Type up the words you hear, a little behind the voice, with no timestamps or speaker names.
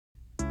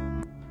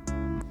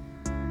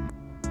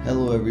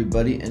Hello,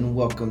 everybody, and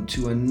welcome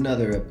to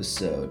another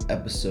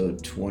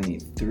episode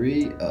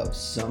 23 of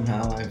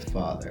Somehow I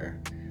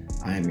Father.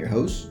 I am your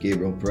host,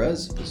 Gabriel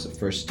Perez. If it's the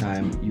first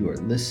time you are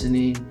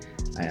listening,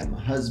 I am a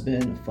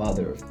husband, a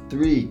father of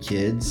 3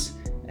 kids,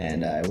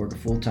 and I work a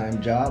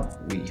full-time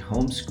job. We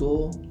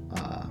homeschool,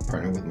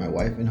 partner with my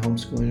wife in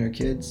homeschooling our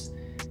kids,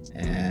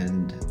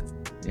 and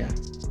yeah,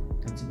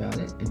 that's about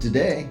it. And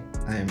today,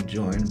 I am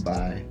joined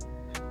by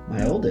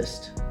my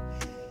oldest.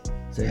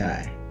 Say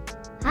hi.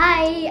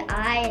 Hi,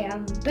 I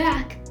am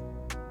back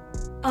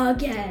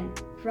again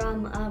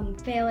from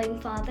Failing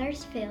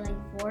Fathers, Failing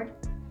Ford.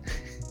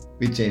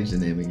 We changed the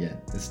name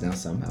again. It's now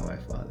Somehow I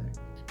Father.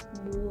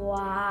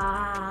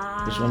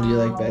 Wow. Which one do you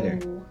like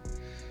better?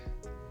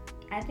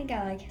 I think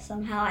I like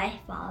Somehow I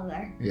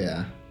Father.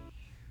 Yeah.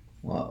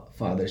 Well,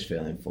 Father's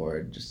Failing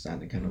Forward just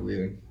sounded kind of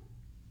weird.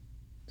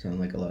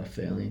 Sounded like a lot of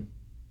failing.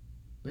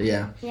 But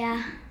yeah.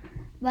 Yeah,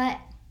 but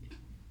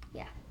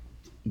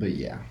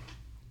yeah.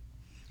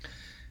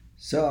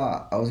 So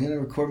I was going to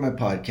record my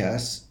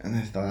podcast, and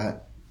I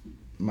thought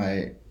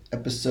my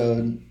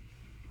episode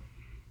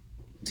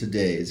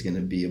today is going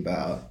to be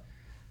about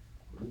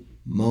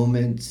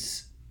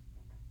moments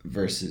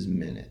versus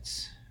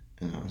minutes.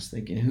 And I was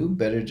thinking, who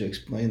better to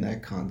explain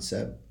that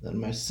concept than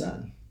my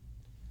son?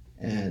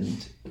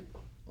 And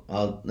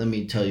let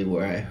me tell you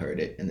where I heard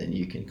it, and then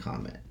you can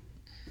comment.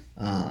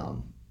 I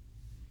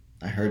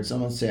heard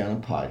someone say on a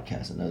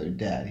podcast, another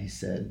dad, he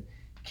said,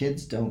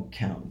 kids don't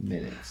count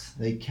minutes,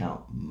 they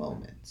count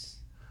moments.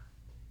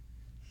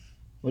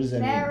 What does that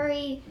mean?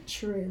 very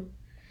true.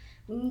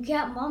 When you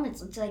count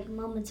moments, it's like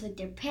moments with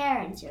your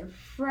parents, your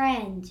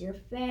friends, your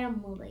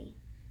family.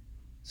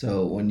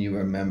 So when you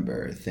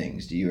remember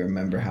things, do you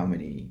remember how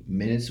many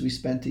minutes we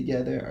spent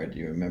together, or do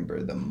you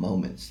remember the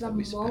moments that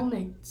we spent? The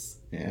moments.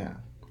 Yeah.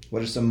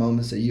 What are some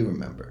moments that you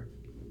remember?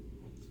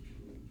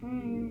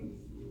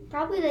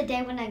 Probably the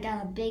day when I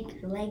got a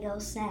big Lego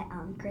set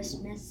on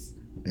Christmas.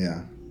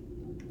 Yeah.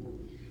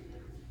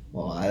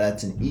 Well,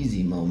 that's an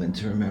easy moment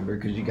to remember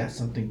because you got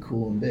something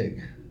cool and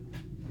big.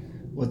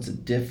 What's a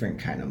different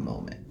kind of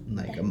moment?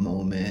 Like a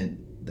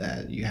moment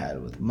that you had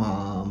with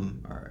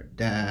mom or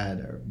dad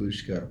or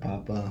Bushka or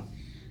Papa?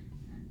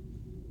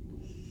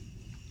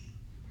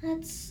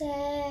 Let's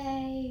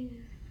say...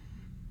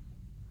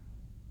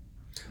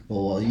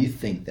 Well, while you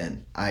think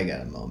then, I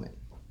got a moment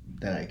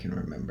that I can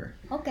remember.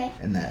 Okay.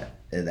 And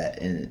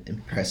that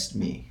impressed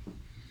me.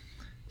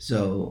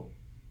 So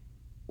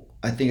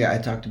I think I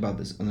talked about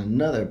this on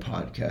another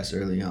podcast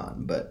early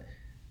on, but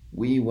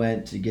we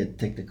went to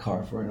take the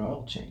car for an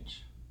oil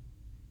change.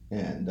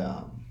 And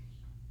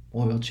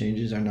oil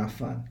changes are not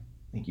fun.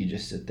 Like you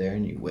just sit there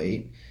and you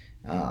wait.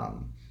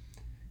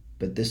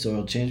 But this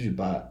oil change, we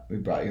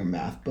brought your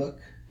math book.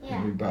 Yeah.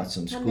 And we brought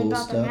some When school they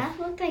brought stuff. the math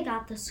book, they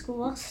got the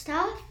school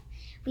stuff.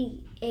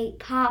 We ate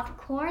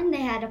popcorn. They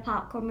had a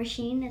popcorn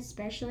machine,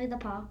 especially the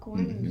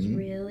popcorn. It was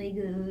really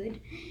good.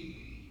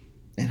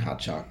 And hot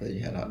chocolate.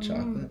 You had hot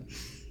chocolate.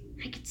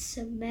 I could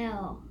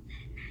smell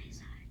that nice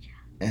hot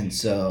chocolate. And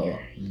so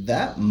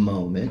that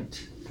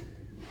moment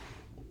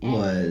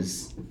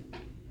was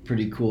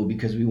pretty cool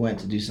because we went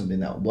to do something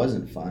that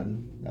wasn't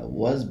fun, that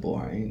was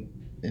boring.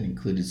 It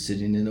included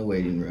sitting in a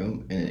waiting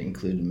room, and it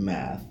included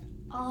math.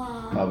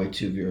 Probably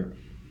 2 of your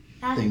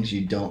things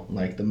you don't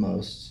like the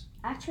most.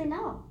 Actually,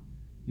 no.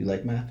 You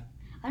like math?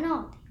 I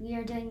know. We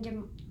are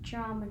doing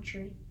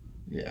geometry.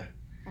 Yeah.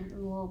 And a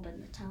little bit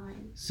of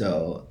time.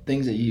 So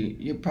things that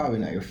you're probably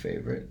not your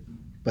favorite.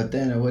 But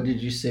then what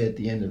did you say at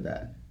the end of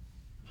that?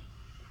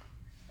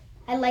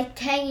 I liked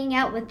hanging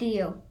out with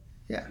you.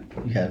 Yeah.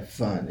 You had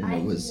fun, and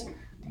it was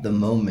the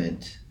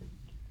moment.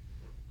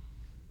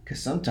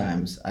 Because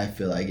sometimes I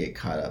feel I get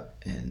caught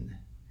up in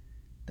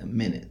the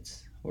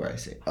minutes where I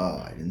say, oh,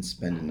 I didn't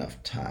spend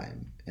enough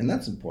time. And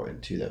that's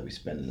important too, that we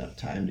spend enough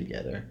time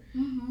together.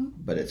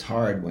 But it's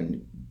hard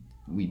when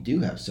we do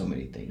have so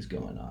many things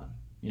going on.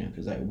 You know,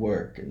 because I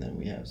work, and then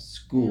we have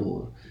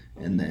school,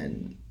 and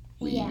then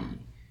we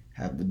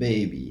have the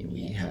baby, and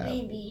we have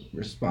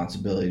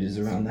responsibilities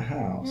around the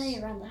house. Really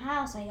around the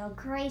house, I go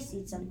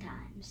crazy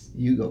sometimes.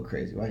 You go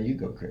crazy. Why do you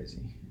go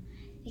crazy?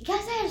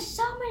 Because there's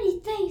so many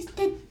things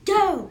to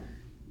do.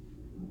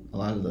 A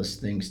lot of those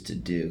things to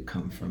do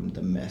come from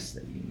the mess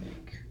that you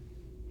make.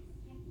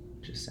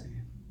 Just saying.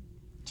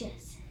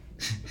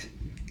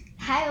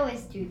 I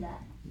always do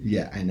that.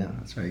 Yeah, I know.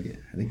 That's where I get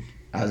it.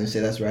 I was going to say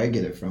that's where I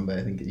get it from, but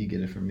I think that you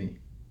get it from me.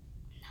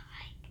 No,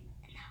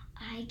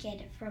 I get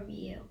it from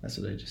you. That's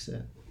what I just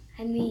said.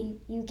 I mean,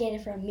 you get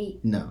it from me.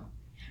 No.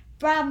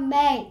 From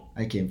me.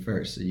 I came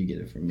first, so you get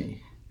it from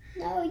me.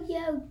 No,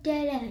 you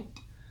didn't.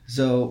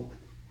 So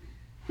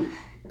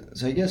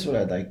I guess what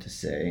I'd like to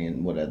say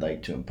and what I'd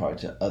like to impart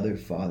to other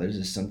fathers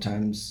is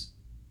sometimes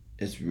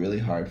it's really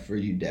hard for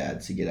you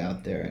dads to get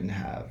out there and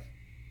have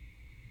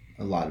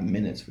a lot of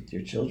minutes with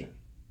your children.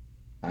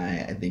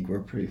 I think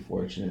we're pretty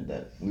fortunate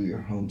that we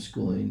were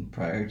homeschooling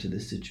prior to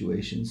this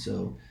situation,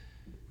 so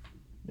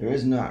there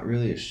is not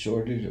really a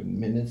shortage of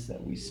minutes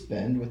that we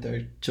spend with our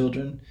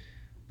children,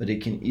 but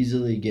it can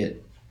easily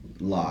get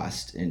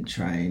lost in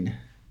trying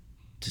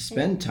to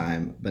spend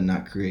time, but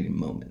not creating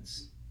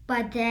moments.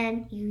 But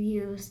then you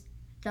use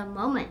the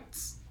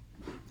moments.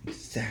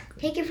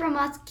 Exactly. Take it from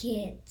us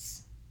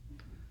kids.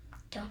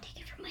 Don't take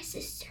it from my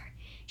sister.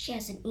 She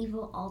has an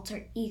evil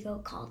alter ego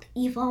called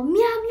Evil Meow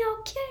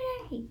Meow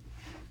Kitty.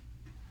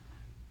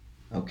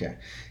 Okay.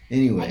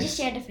 Anyways. I just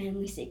shared a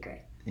family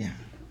secret. Yeah.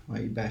 Why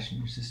are you bashing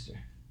your sister?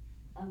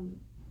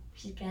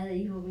 She's got an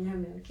evil Meow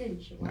Meow Kitty.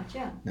 You should watch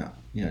out. No,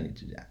 you don't need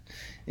to do that.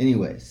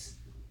 Anyways.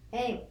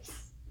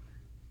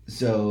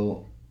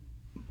 So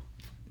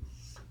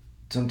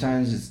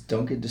sometimes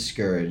don't get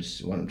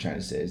discouraged. What I'm trying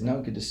to say is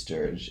don't get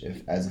discouraged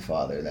if, as a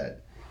father,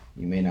 that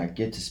you may not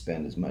get to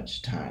spend as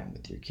much time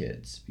with your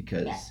kids,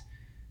 because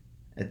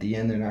at the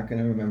end they're not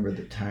going to remember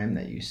the time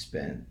that you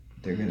spent.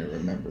 They're going to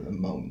remember the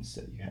moments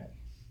that you had.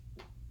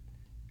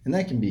 And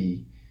that can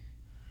be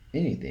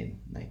anything.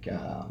 Like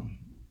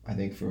I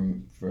think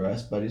for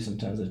us, buddy,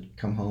 sometimes I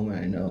come home and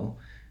I know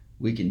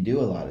we can do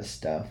a lot of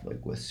stuff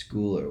like with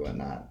school or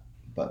whatnot,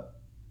 but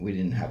we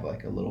didn't have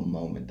like a little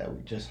moment that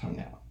we just hung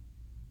out,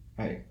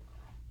 right?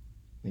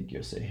 Like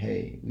you'll say,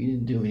 hey, we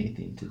didn't do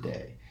anything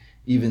today.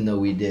 Even though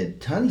we did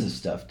tons of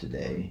stuff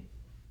today,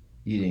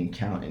 you didn't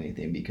count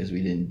anything because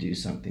we didn't do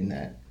something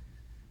that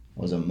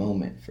was a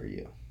moment for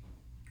you.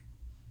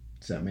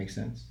 Does that make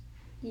sense?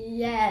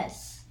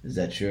 Yes. Is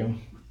that true?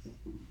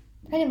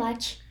 Pretty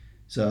much.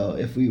 So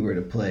if we were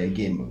to play a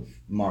game of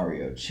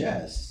Mario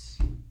Chess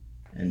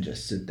and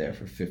just sit there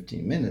for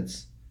 15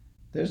 minutes,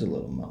 there's a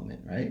little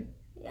moment, right?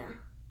 Yeah.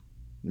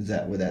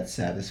 Would that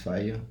satisfy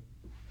you?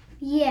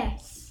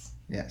 Yes.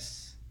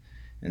 Yes.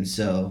 And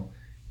so,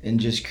 in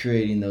just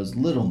creating those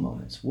little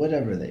moments,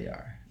 whatever they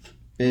are,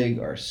 big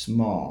or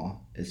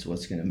small, is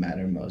what's going to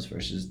matter most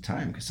versus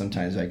time. Because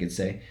sometimes I could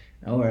say,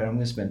 all right, I'm going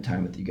to spend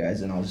time with you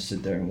guys and I'll just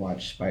sit there and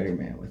watch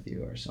Spider-Man with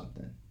you or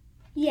something.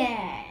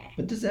 Yeah.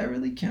 But does that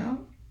really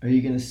count? Are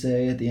you going to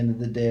say at the end of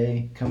the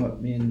day, come up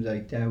to me and be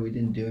like, Dad, we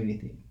didn't do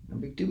anything?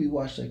 I'm like, dude, we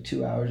watched like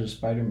 2 hours of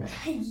Spider-Man.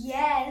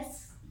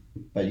 Yes.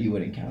 But you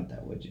wouldn't count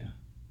that, would you?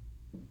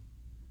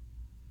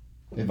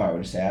 If I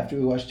were to say, after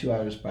we watched 2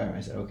 hours of Spider-Man,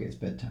 I said, okay, it's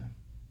bedtime.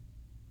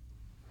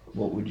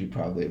 What would you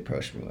probably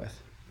approach me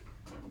with?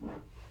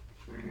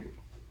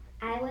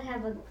 I would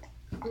have a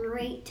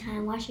great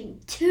time watching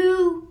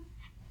 2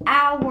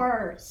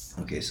 hours.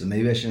 Okay, so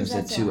maybe I shouldn't have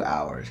said That's 2 all.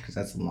 hours because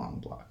that's a long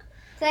block.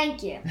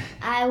 Thank you.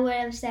 I would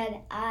have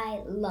said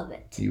I love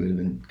it. You would have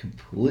been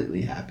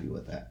completely happy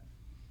with that.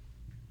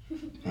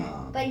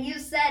 But you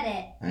said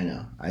it. I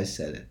know, I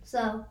said it.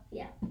 So,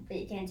 yeah. But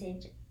you can't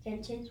change it.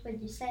 Can't change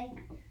what you say.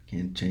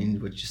 Can't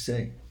change what you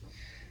say.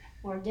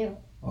 Or do.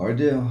 Or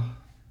do.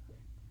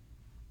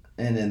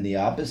 And then the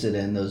opposite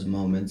end, those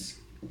moments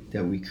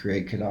that we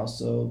create could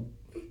also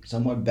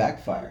somewhat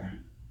backfire.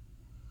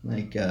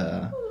 Like,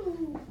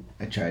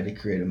 I tried to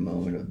create a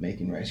moment of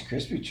making Rice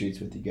Krispie treats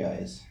with you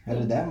guys. How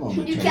did that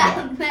moment You turn got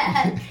out?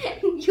 mad.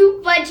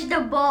 You punched a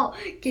ball.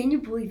 Can you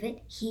believe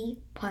it? He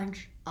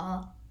punched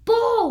a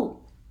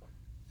ball.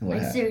 And what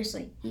Like, happened?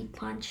 seriously, he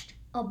punched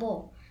a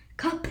ball.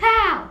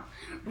 Kapow!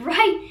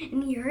 Right?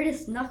 And he hurt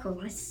his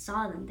knuckles. I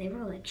saw them. They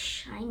were like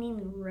shining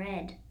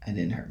red. I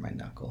didn't hurt my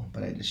knuckle,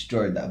 but I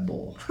destroyed that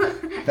bowl.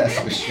 That's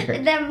for sure.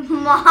 And then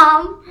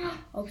Mom,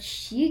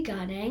 she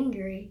got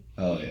angry.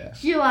 Oh, yeah.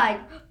 She like,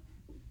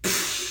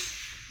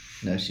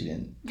 No, she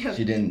didn't.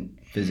 She didn't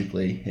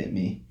physically hit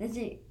me.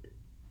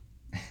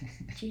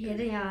 She hit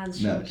it on the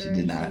No, shoulder. she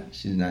did not.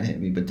 She did not hit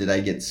me. But did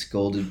I get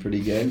scolded pretty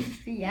good?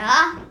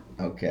 Yeah.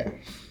 Okay.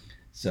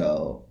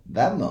 So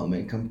that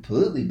moment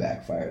completely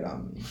backfired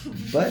on me.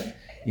 But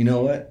you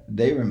know what?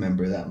 They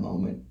remember that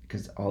moment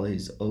because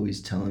Ollie's always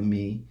telling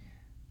me,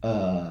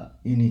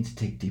 you need to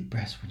take deep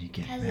breaths when you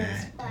get Because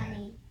mad. it's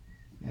funny.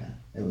 Yeah,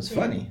 it was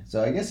funny.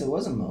 So I guess it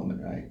was a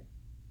moment, right?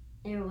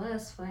 It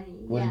was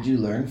funny. What did you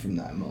learn from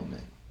that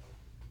moment?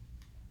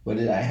 What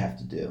did I have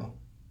to do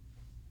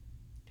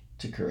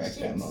to correct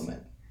that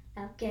moment?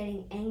 Stop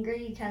getting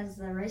angry because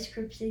the Rice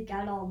Krispies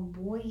got all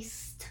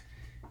moist.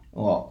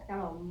 Well, Got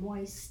all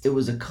moist. it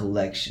was a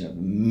collection of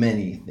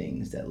many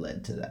things that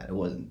led to that. It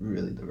wasn't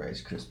really the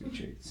Rice Krispie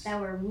treats. That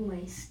were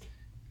moist.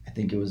 I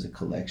think it was a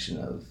collection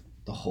of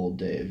the whole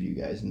day of you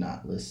guys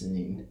not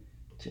listening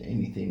to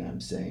anything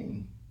I'm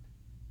saying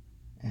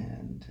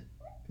and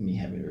me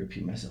having to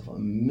repeat myself a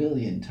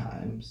million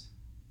times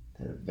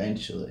that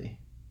eventually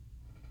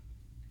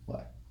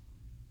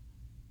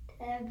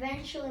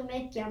Eventually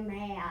make you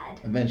mad.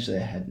 I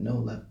had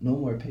no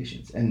more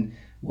patience. And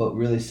what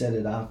really set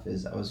it off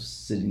is I was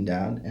sitting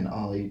down and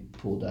Ollie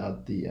pulled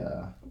out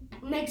the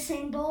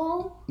Mixing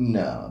bowl.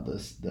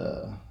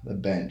 the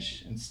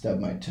bench and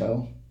stubbed my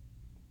toe,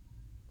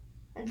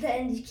 And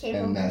then you came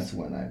and over that's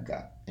when I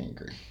got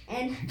angry.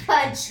 and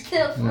punched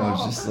the And I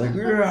ball. was just like,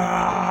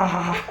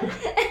 "Rah!"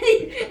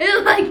 It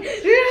was like,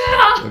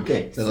 "Rah!"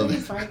 Okay, So so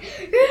he's like,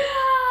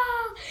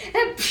 "Rah!"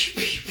 And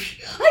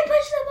I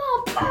punched the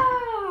ball.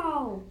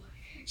 Pow!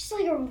 Just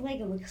like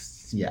a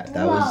yeah,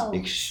 that was Whoa.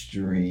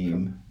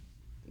 extreme.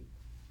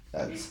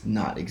 That's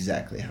not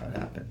exactly how it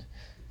happened.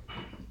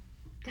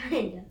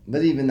 Kind of.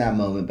 But even that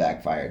moment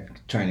backfired,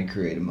 trying to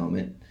create a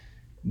moment.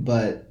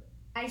 But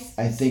I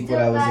think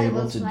what I was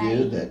able to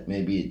do that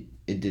maybe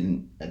it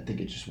didn't. I think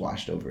it just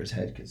washed over his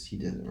head because he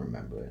didn't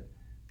remember it.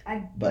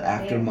 But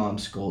after Mom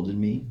scolded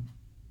me,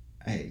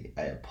 I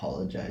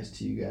apologized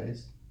to you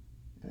guys.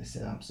 I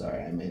said, I'm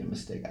sorry, I made a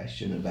mistake. I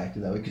shouldn't have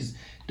acted that way. Because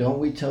don't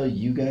we tell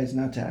you guys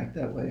not to act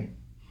that way?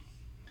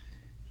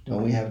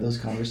 Don't we have those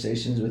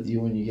conversations with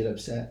you when you get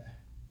upset?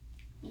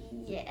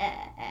 Yes.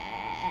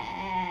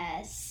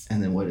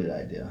 And then what did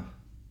I do?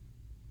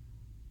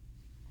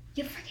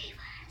 You forgave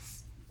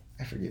us.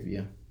 I forgive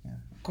you. Yeah,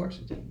 of course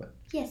I did. But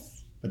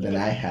yes. But then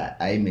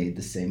I made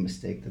the same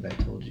mistake that I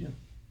told you.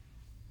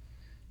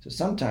 So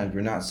sometimes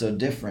we're not so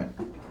different.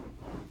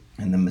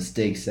 And the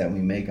mistakes that we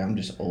make, I'm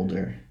just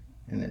older.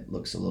 And it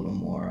looks a little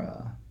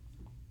more...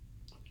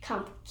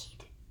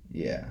 complicated.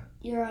 Yeah.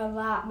 You're a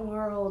lot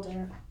more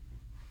older.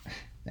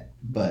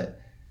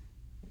 But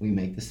we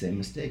make the same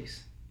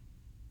mistakes.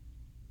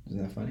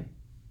 Isn't that funny?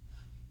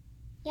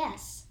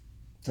 Yes.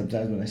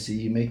 Sometimes when I see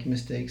you making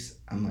mistakes,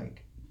 I'm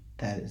like,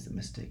 that is the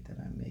mistake that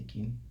I'm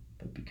making.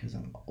 But because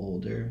I'm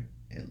older,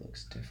 it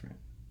looks different.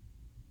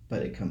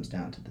 But it comes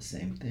down to the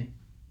same thing.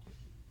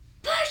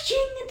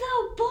 Pushing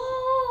the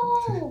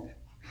ball!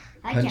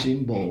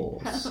 Punching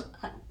balls.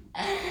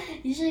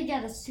 You should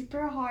get a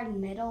super hard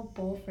metal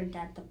ball for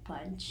Dad to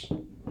punch.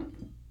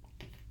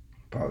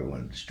 Probably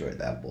want to destroy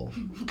that ball.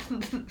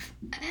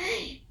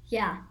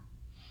 Yeah.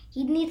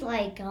 He'd need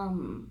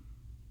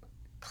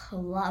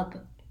club.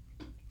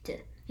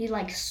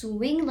 He'd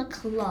swing the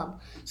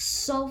club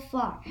so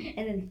far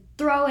and then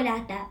throw it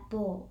at that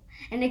ball.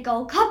 And it'd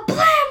go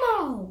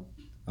kablamo!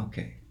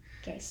 Okay.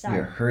 Okay, sorry.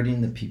 You're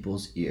hurting the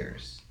people's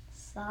ears.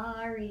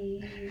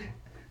 Sorry.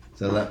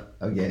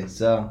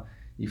 So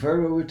you've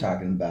heard what we're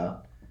talking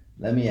about.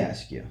 Let me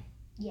ask you.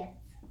 Yes.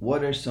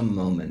 What are some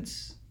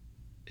moments,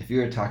 if you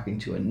were talking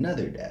to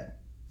another dad,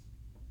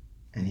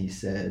 and he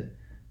said,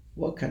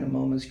 what kind of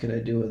moments could I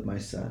do with my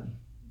son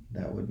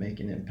that would make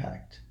an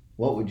impact?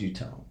 What would you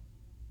tell him?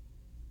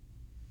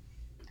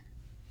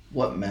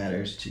 What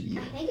matters to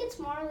you? I think it's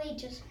more like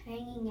just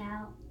hanging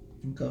out.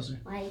 Come closer.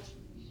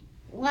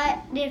 What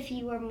if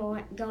you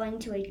were going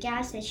to a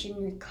gas station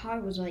and your car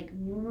was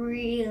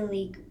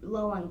really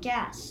low on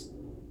gas?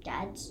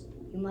 Dads,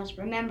 you must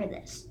remember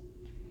this.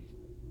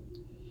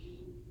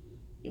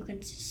 You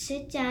can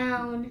sit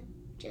down,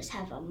 just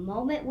have a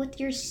moment with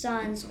your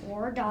sons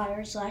or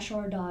daughter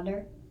 /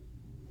 daughter.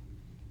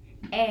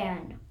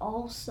 And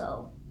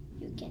also,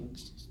 you can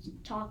just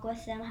talk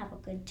with them, have a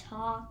good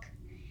talk,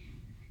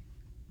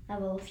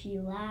 have a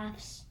few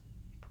laughs,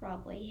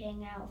 probably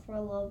hang out for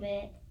a little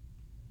bit.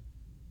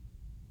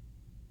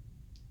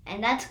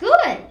 And that's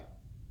good.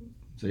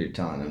 So you're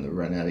telling them to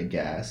run out of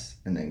gas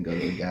and then go to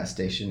the gas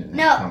station and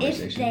have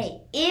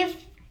conversations?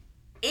 If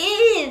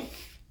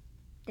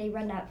they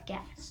run out of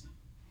gas.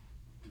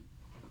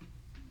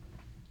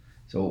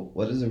 So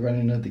what does the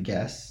running of the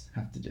gas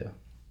have to do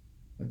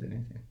with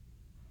anything?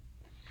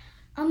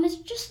 It's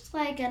just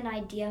an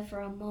idea for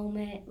a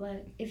moment.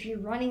 If you're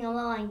running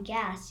low on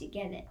gas, you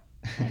get it.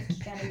 You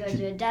gotta go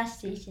to a gas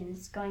station.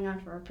 It's going on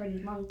for a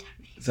pretty long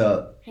time.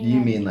 So you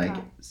mean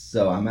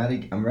so I'm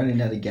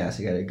running out of gas.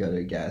 I gotta go to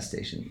a gas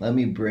station. Let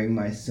me bring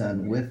my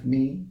son with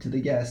me to the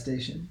gas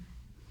station.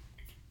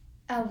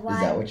 What? Is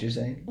that what you're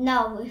saying?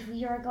 No, if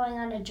you were going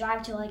on a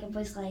drive to a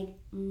place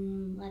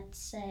let's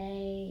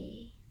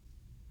say,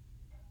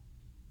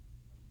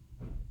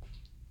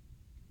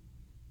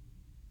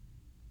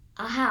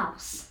 a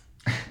house.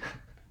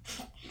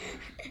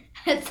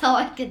 That's all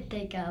I could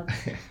think of.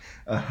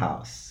 A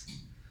house.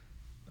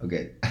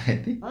 Okay, I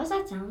think. What was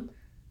that sound?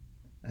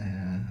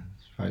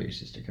 It's probably your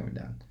sister coming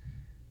down.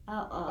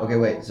 Uh-oh. Okay,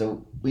 wait.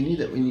 So you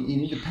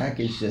need to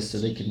package this so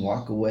they can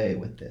walk away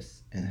with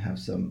this and have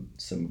some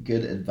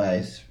good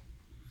advice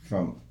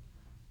from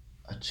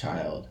a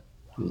child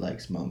who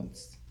likes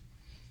moments.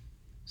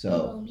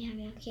 So you're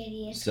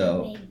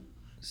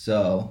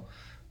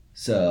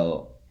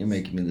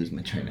making me lose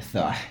my train of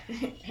thought.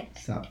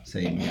 Stop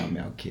saying meow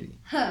meow kitty.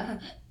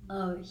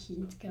 Oh,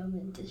 he's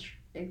coming to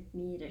rip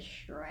me to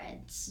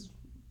shreds.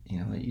 You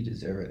know what? You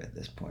deserve it at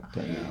this point,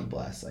 putting her on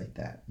blast like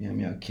that. Meow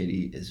Meow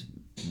Kitty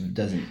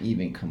doesn't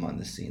even come on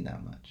the scene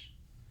that much.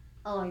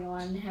 Oh, you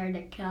want her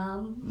to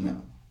come?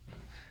 No.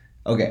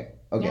 Okay.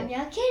 Meow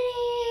Meow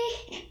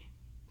Kitty!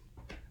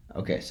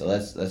 Okay, so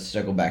let's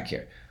circle back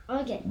here.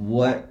 Okay.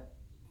 What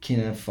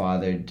can a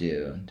father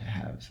do to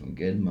have some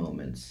good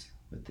moments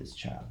with his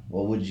child?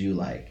 What would you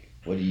like?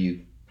 What do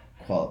you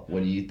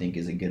think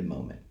is a good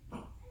moment?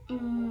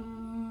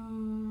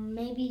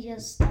 Maybe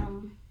just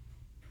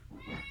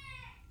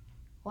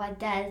what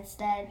Dad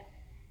said,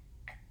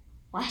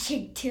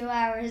 watching 2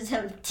 hours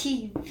of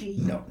TV.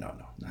 No,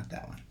 not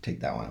that one.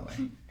 Take that one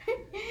away.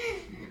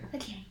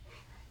 Okay.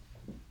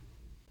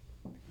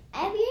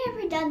 Have you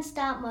ever done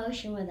stop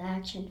motion with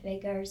action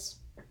figures?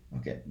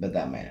 Okay, but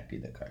that might not be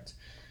the cards.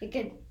 You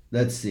could.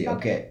 Let's see.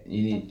 Okay,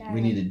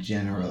 we need to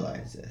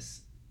generalize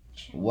this.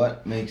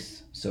 What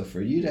makes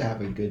for you to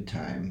have a good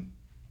time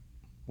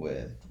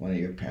with one of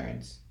your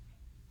parents?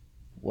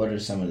 What are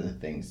some of the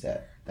things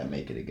that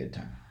make it a good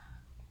time?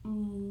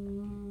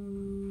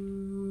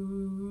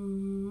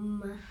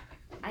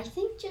 I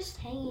think just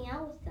hanging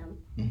out with them.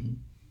 Mm-hmm.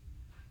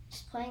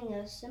 Just playing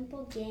a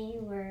simple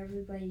game where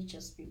everybody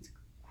just be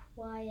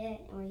quiet,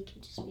 and where you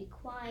can just be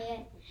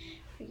quiet,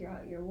 figure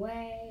out your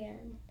way,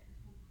 and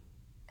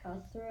go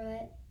through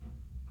it.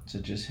 So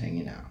just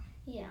hanging out.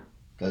 Yeah.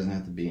 Doesn't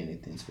have to be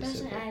anything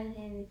specific. Doesn't have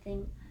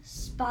anything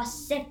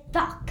specific.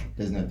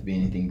 Doesn't have to be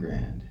anything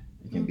grand.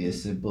 It can be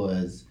as simple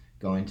as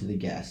going to the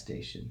gas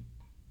station.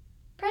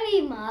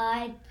 Pretty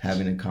much.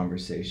 Having a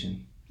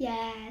conversation.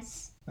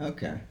 Yes.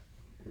 Okay.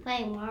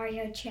 Playing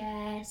Mario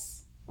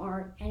chess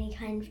or any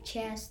kind of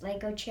chess,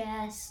 Lego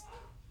chess.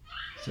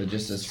 So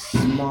just a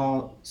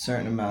small,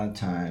 certain amount of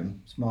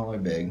time, small or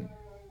big,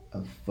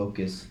 of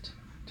focused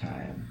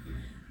time,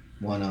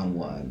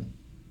 one-on-one,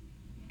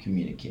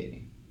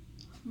 communicating.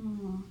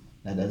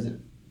 That does it?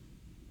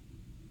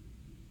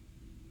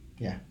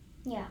 Yeah.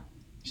 Yeah.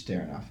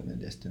 Staring off in the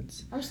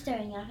distance. I'm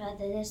staring off at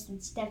the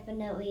distance,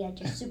 definitely at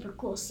your super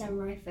cool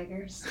samurai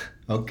figures.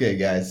 Okay,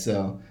 guys.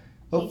 So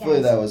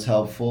hopefully that was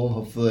helpful.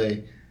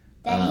 Hopefully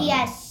that he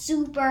has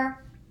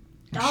super.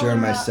 I'm sure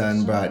my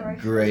son brought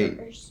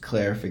great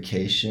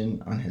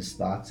clarification on his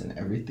thoughts and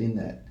everything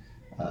that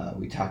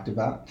we talked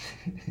about.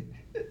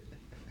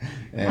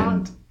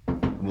 And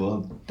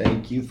well,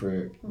 thank you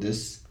for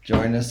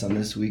joining us on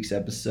this week's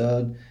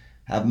episode.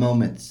 Have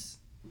moments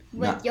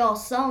with your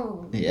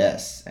son.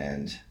 Yes,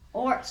 and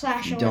or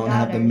 / you don't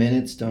have the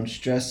minutes, don't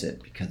stress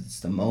it, because it's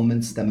the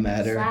moments that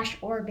matter.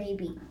 / or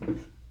baby.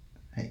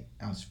 Hey,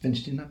 I was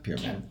finishing up here,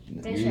 man.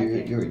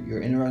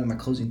 You're interrupting my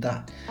closing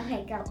thought.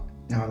 Okay, go.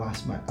 Now I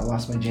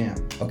lost my jam.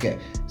 Okay,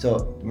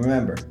 so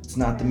remember, it's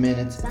not the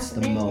minutes, it's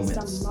the moments.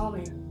 It's the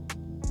moment.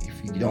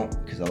 If you don't,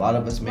 because a lot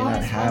of us may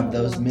not have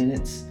those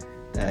minutes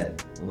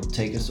that will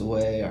take us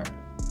away or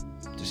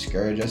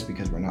discourage us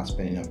because we're not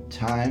spending enough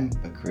time,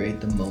 but create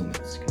the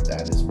moments, because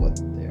that is what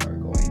they are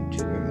going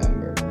to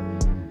remember.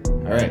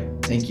 All right,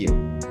 thank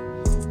you.